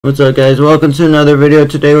What's up, guys? Welcome to another video.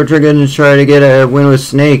 Today we're going to try to get a win with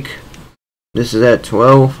Snake. This is at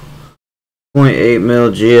 12.8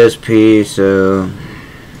 mil GSP. So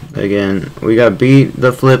again, we got beat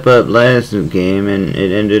the flip up last game and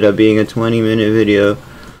it ended up being a 20-minute video.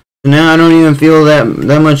 So now I don't even feel that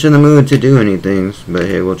much in the mood to do anything, but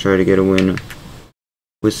hey, we'll try to get a win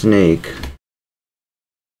with Snake.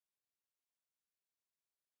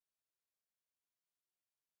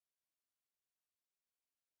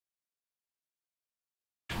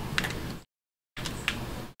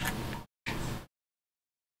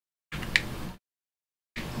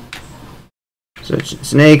 So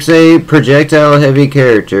Snake's a projectile heavy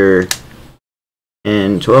character,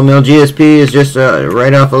 and 12 mil GSP is just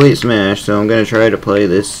right off Elite Smash, so I'm going to try to play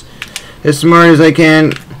this as smart as I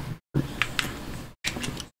can.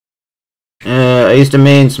 I used to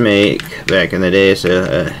main Snake back in the day,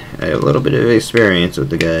 so I have a little bit of experience with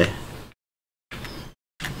the guy.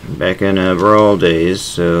 Back in Brawl days,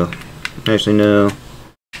 so actually no.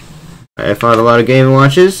 I fought a lot of Game &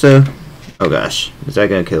 Watches, so... Oh gosh, is that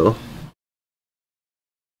going to kill?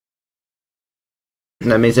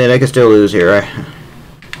 That means that I can still lose here.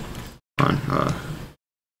 Come on.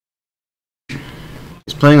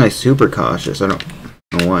 He's playing like super cautious. I don't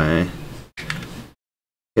know why.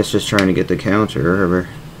 Guess just trying to get the counter or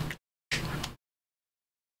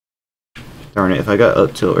darn it, if I got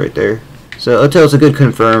up tilt right there. So up tilt's a good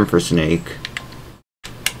confirm for Snake.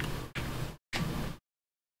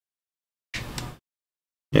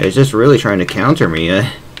 Yeah, he's just really trying to counter me.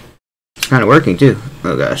 It's kind of working too.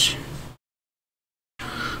 Oh gosh.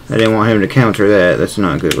 I didn't want him to counter that. That's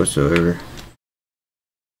not good whatsoever.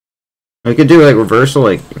 I could do like reversal,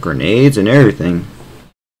 like grenades and everything.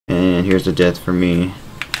 And here's the death for me.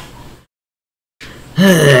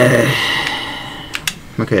 Okay,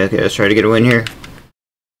 let's try to get a win here.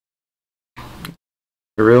 He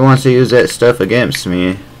really wants to use that stuff against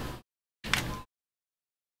me.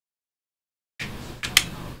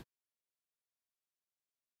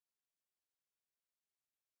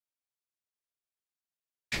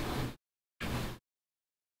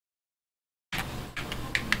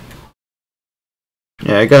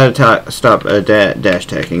 Yeah, I gotta stop dash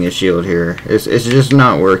attacking his shield here. It's just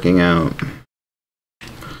not working out.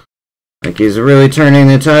 Like, he's really turning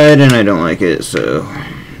the tide, and I don't like it, so...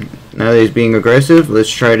 Now that he's being aggressive, let's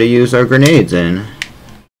try to use our grenades in.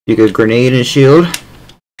 You could grenade and shield.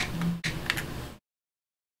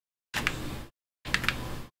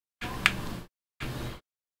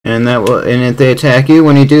 And that will... And if they attack you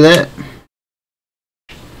when you do that...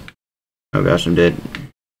 Oh gosh, I'm dead.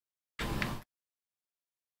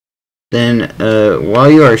 Then,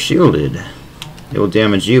 while you are shielded, it will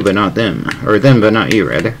damage you but not them. Or them but not you,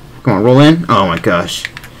 rather. Come on, roll in. Oh my gosh.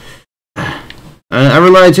 I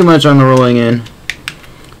relied too much on the rolling in.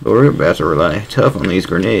 But we're about to rely tough on these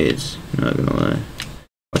grenades. Not gonna lie.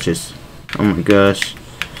 Watch this. Oh my gosh.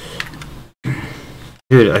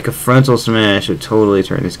 Dude, like a frontal smash would totally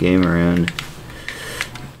turn this game around.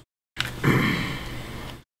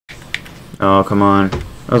 Oh, come on.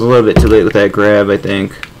 I was a little bit too late with that grab, I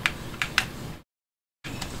think.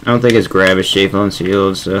 I don't think his grab is safe on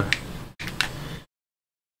shield, so...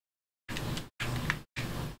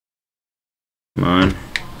 Come on.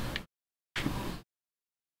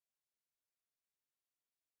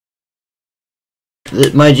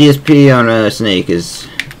 My GSP on Snake is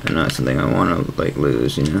not something I want to, like,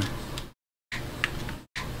 lose, you know?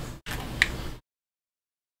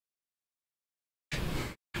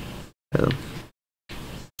 So...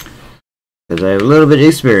 Because I have a little bit of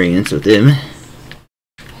experience with him.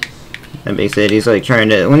 That being said, he's like trying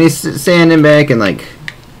to, when he's standing back and like,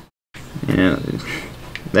 you know,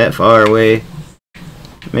 that far away,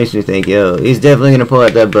 it makes me think, yo, he's definitely gonna pull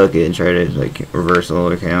out that bucket and try to like reversal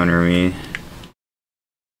or counter me.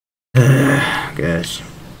 Gosh.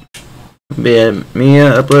 But yeah, me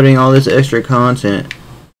uploading all this extra content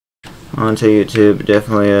onto YouTube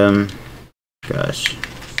definitely, gosh.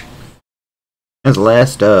 That's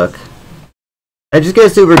last stuck. I just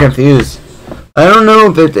get super confused. I don't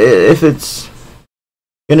know if it's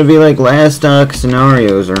gonna be like last stock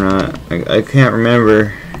scenarios or not. I can't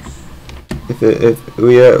remember if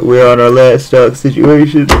we're on our last stock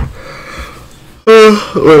situation,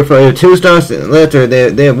 or if I have two stocks left, or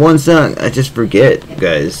they have one stock. I just forget,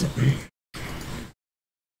 guys.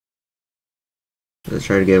 Let's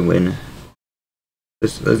try to get a win.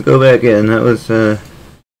 Let's go back in. That was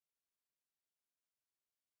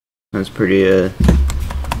that's pretty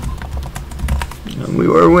we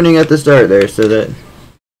were winning at the start there, so that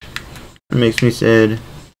makes me sad.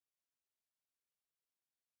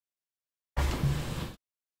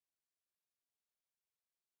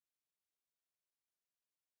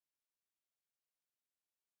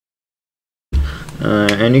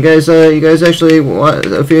 And you guys actually,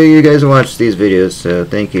 a few of you guys watch these videos, so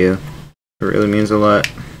thank you. It really means a lot.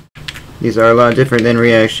 These are a lot different than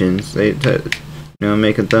reactions. They,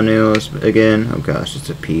 making thumbnails again. Oh gosh, it's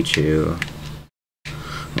a Pichu.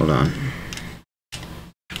 Hold on.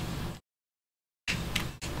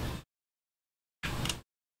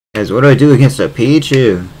 Guys, what do I do against a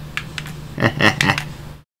Pichu?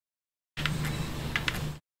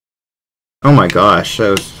 Oh my gosh,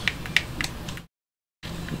 that was...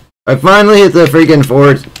 I finally hit the freaking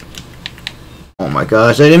forward... Oh my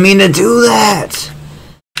gosh, I didn't mean to do that!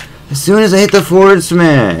 As soon as I hit the forward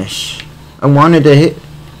smash, I wanted to hit...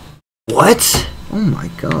 What? Oh my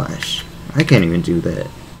gosh. I can't even do that.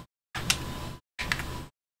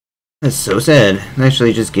 That's so sad.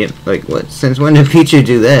 Actually, just get... Like, what? Since when did Pichu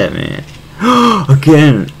do that, man?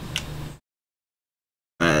 Again!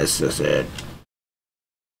 That's so sad.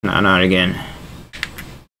 No, not again.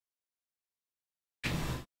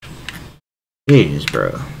 Jeez,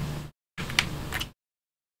 bro.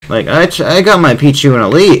 Like, I got my Pichu in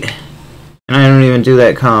Elite, and I don't even do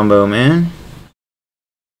that combo, man.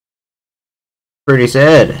 Pretty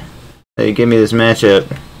sad that you give me this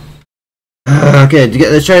matchup. Okay,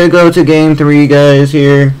 let's try to go to game 3, guys,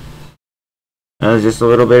 here. That was just a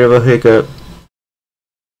little bit of a hiccup.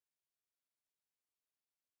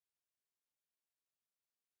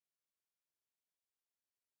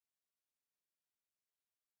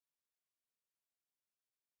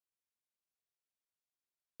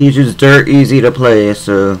 He's just dirt easy to play,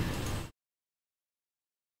 so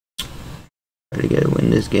try to get a win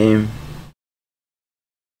this game.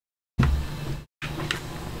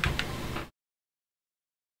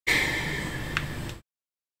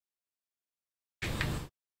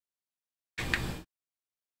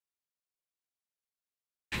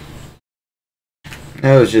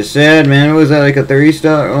 That was just sad, man. Was that like a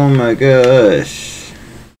 3-star? Oh my gosh.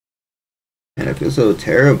 Man, I feel so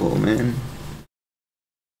terrible, man.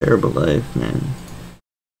 Terrible life, man.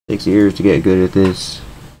 Takes years to get good at this.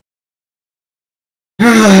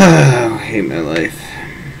 I hate my life.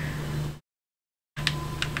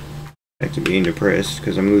 Back to being depressed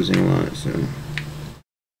because I'm losing a lot, so.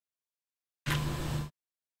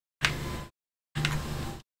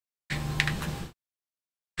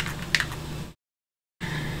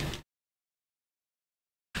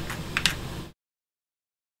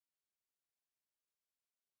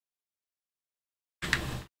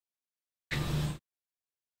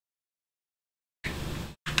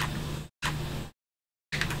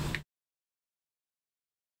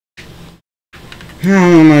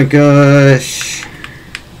 Oh my gosh.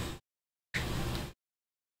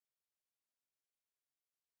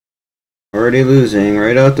 Already losing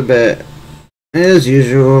right out the bat. As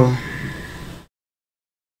usual.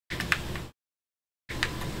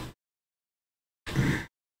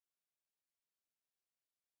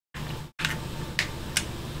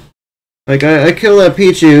 Like, I kill that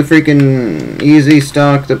Pichu, freaking easy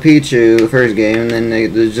stock the Pichu the first game, and then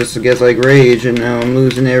it just gets like rage, and now I'm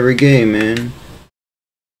losing every game, man.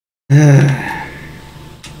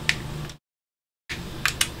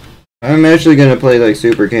 I'm actually gonna play like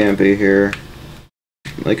super campy here,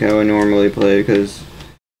 like how I normally play, because,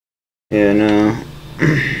 yeah, no.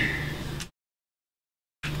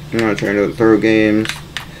 I'm not trying to throw games.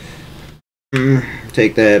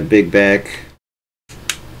 Take that big back.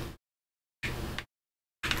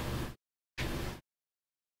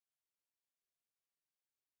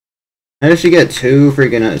 How did she get 2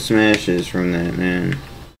 freaking smashes from that, man?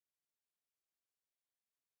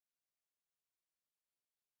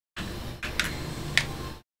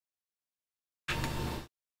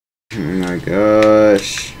 Oh my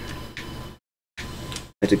gosh. I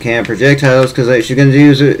have to camp projectiles because she's gonna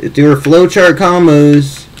do her flowchart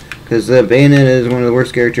combos. Because Bayonetta is one of the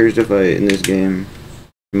worst characters to fight in this game,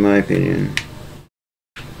 in my opinion.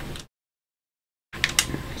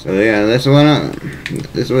 So yeah, this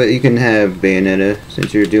is what you can have, Bayonetta,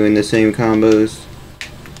 since you're doing the same combos.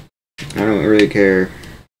 I don't really care.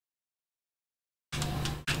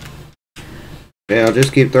 Yeah, I'll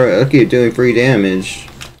just keep doing free damage.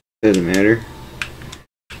 Doesn't matter.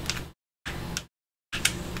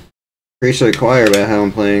 Preach to the choir about how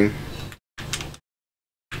I'm playing.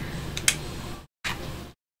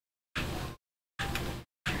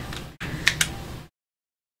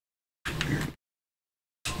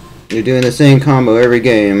 You're doing the same combo every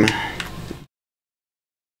game.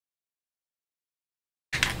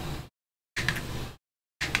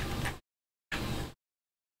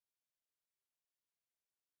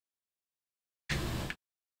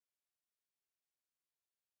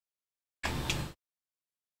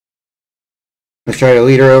 Let's try to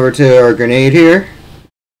lead her over to our grenade here.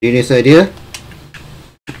 Genius idea.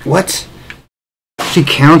 What? She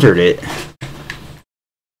countered it.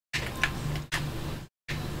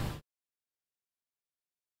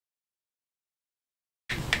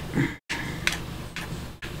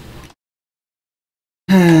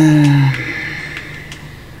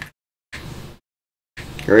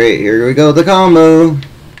 Great, here we go, the combo.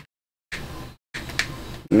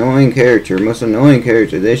 Annoying character, most annoying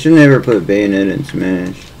character. They should never put Bayonet in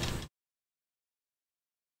Smash.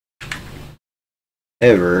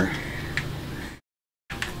 Ever.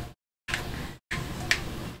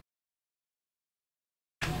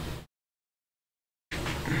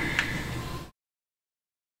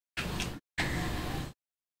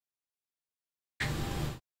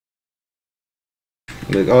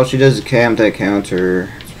 Look, all she does is camp that counter.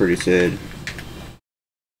 It's pretty sad.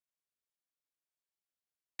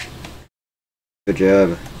 Good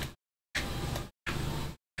job.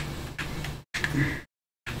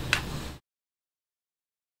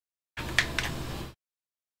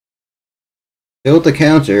 Built the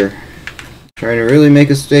counter. Trying to really make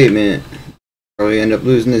a statement. Probably end up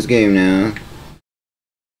losing this game now.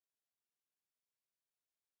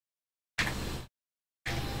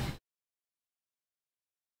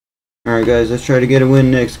 Alright guys, let's try to get a win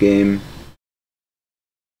next game.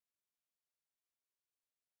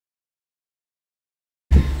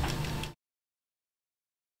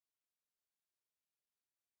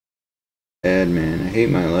 Bad man, I hate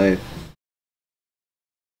my life.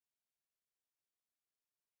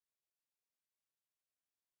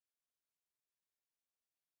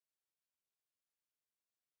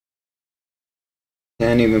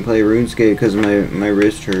 Can't even play RuneScape because my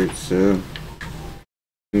wrist hurts, so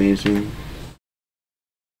amazing.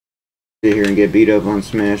 Sit here and get beat up on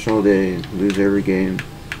Smash all day, lose every game.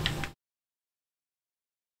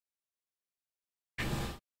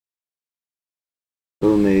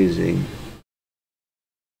 So amazing.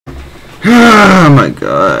 Oh my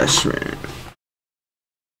gosh, man.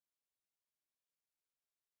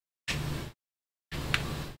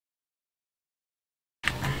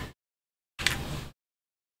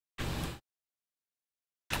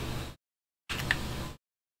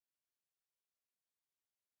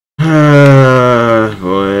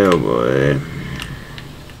 Boy, oh boy.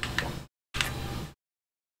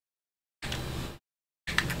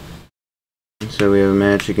 So we have a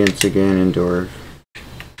match against Ganondorf.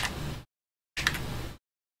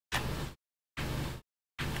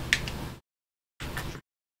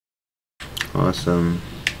 Awesome.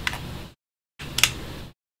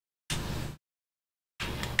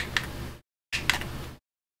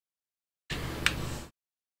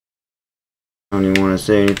 I don't even want to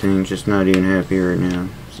say anything, just not even happy right now.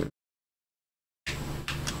 So.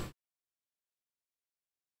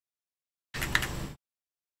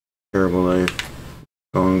 Terrible life.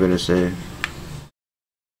 All I'm gonna say.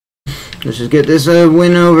 Let's just get this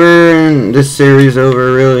win over and this series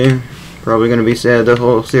over, really. Probably gonna be sad the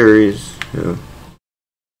whole series. So.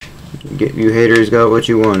 Get you haters got what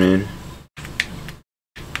you wanted.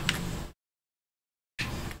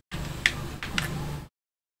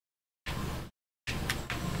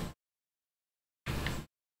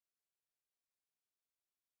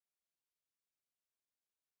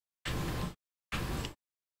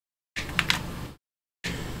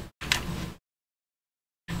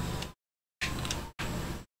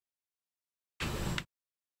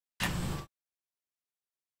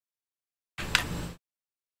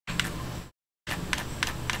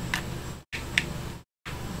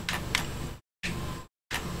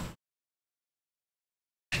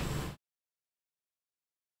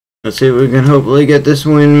 Let's see if we can hopefully get this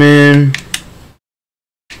win, man.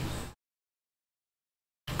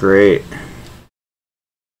 Great.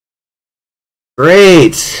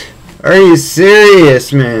 Great! Are you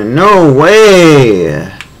serious, man? No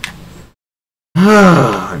way!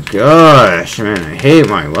 Oh, gosh, man. I hate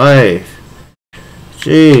my life.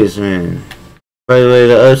 Jeez, man. By the way,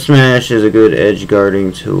 the up smash is a good edge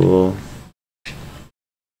guarding tool.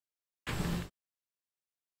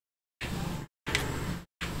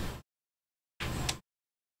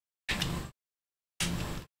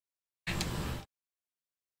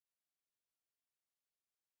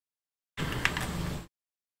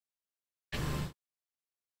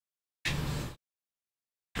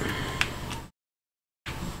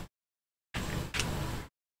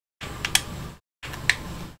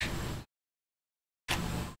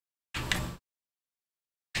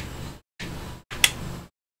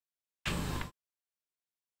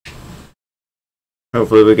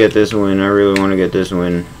 Hopefully we get this win. I really want to get this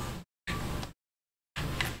win.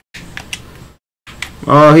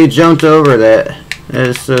 Oh, he jumped over that. That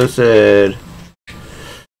is so sad.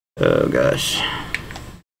 Oh gosh.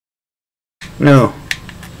 No.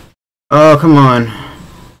 Oh, come on.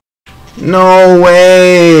 No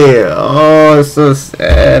way! Oh, it's so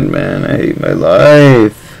sad, man. I hate my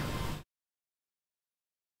life.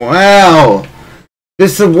 Wow!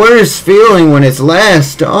 This is the worst feeling when it's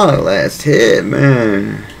last hit,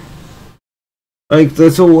 man. Like,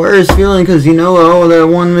 that's the worst feeling because you know, oh, that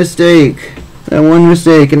one mistake. That one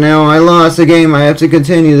mistake, and now I lost the game. I have to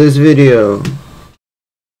continue this video.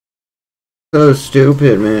 So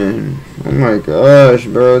stupid, man. Oh my gosh,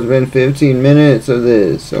 bro. It's been 15 minutes of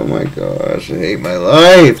this. Oh my gosh. I hate my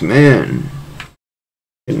life, man.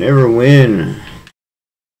 I can never win.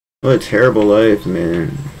 What a terrible life,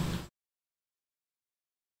 man.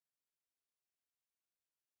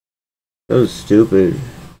 So stupid.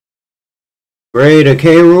 Great, a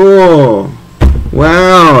K. Rool.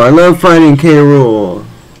 Wow, I love fighting K. Rool.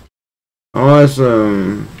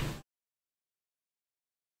 Awesome.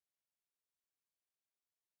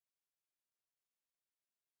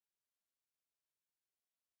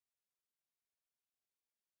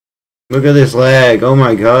 Look at this lag. Oh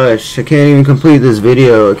my gosh. I can't even complete this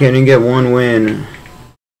video. I can't even get one win.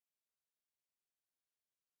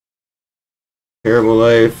 Terrible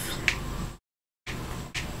life.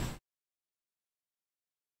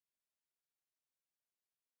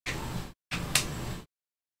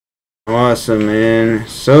 Awesome, man.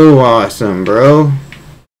 So awesome, bro.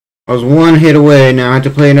 I was one hit away. Now I have to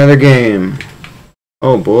play another game.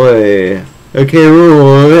 Oh boy. Okay,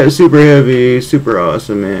 Rool. That's super heavy. Super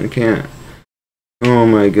awesome, man. Can't. Oh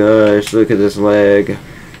my gosh. Look at this lag.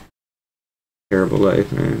 Terrible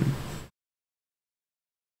life, man.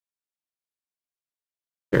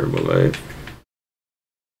 Terrible life.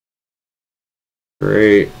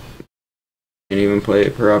 Great. Can't even play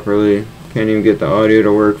it properly. Can't even get the audio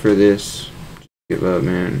to work for this. Just give up,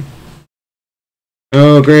 man.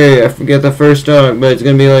 Oh great, I forget the first stock, but it's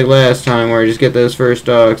gonna be like last time where I just get those first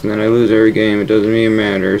stocks and then I lose every game. It doesn't even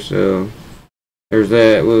matter, so there's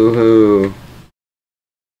that. Woohoo.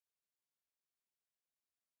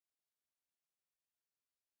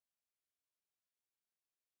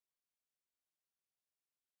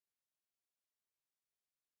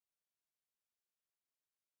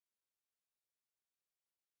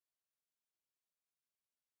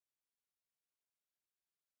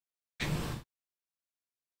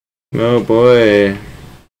 Oh boy.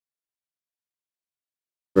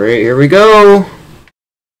 Great, here we go.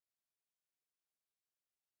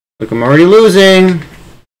 Look, I'm already losing.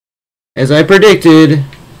 As I predicted.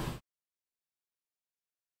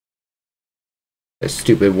 That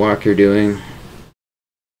stupid walk you're doing.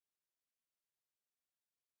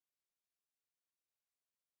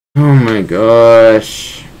 Oh my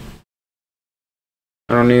gosh.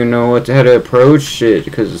 I don't even know how to approach it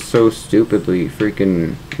because it's so stupidly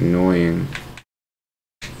freaking annoying.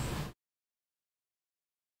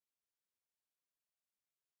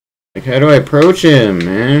 Like, how do I approach him,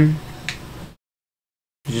 man?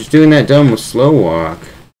 He's just doing that dumb slow walk.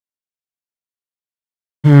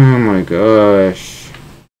 Oh my gosh.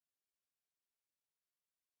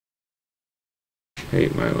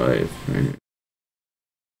 Hate my life, man.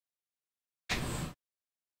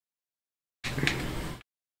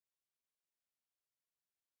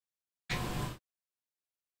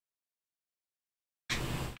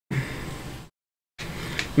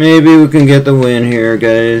 Maybe we can get the win here,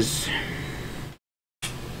 guys.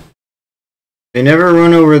 They never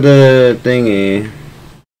run over the thingy.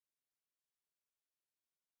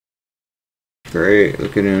 Great,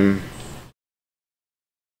 look at him.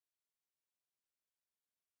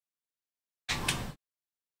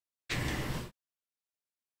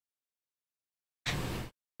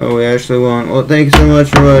 Oh, we actually won. Well, thank you so much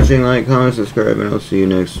for watching. Like, comment, subscribe, and I'll see you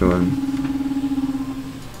next one.